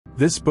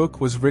This book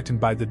was written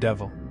by the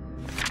devil.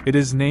 It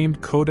is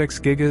named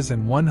Codex Gigas,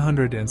 and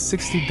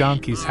 160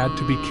 donkeys had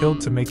to be killed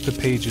to make the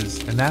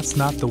pages, and that's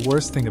not the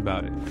worst thing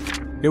about it.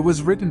 It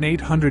was written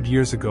 800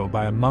 years ago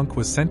by a monk who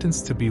was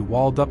sentenced to be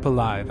walled up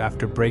alive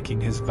after breaking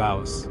his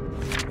vows.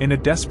 In a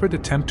desperate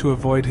attempt to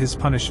avoid his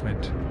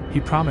punishment, he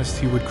promised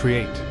he would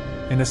create,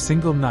 in a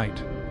single night,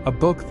 a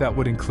book that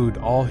would include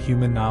all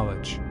human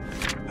knowledge.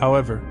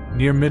 However,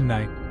 near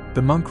midnight,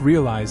 the monk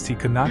realized he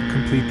could not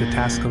complete the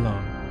task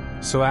alone,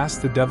 so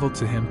asked the devil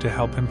to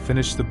help him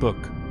finish the book,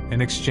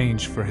 in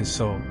exchange for his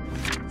soul.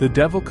 The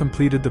devil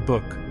completed the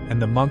book,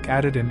 and the monk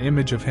added an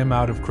image of him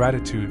out of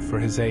gratitude for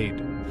his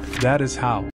aid. That is how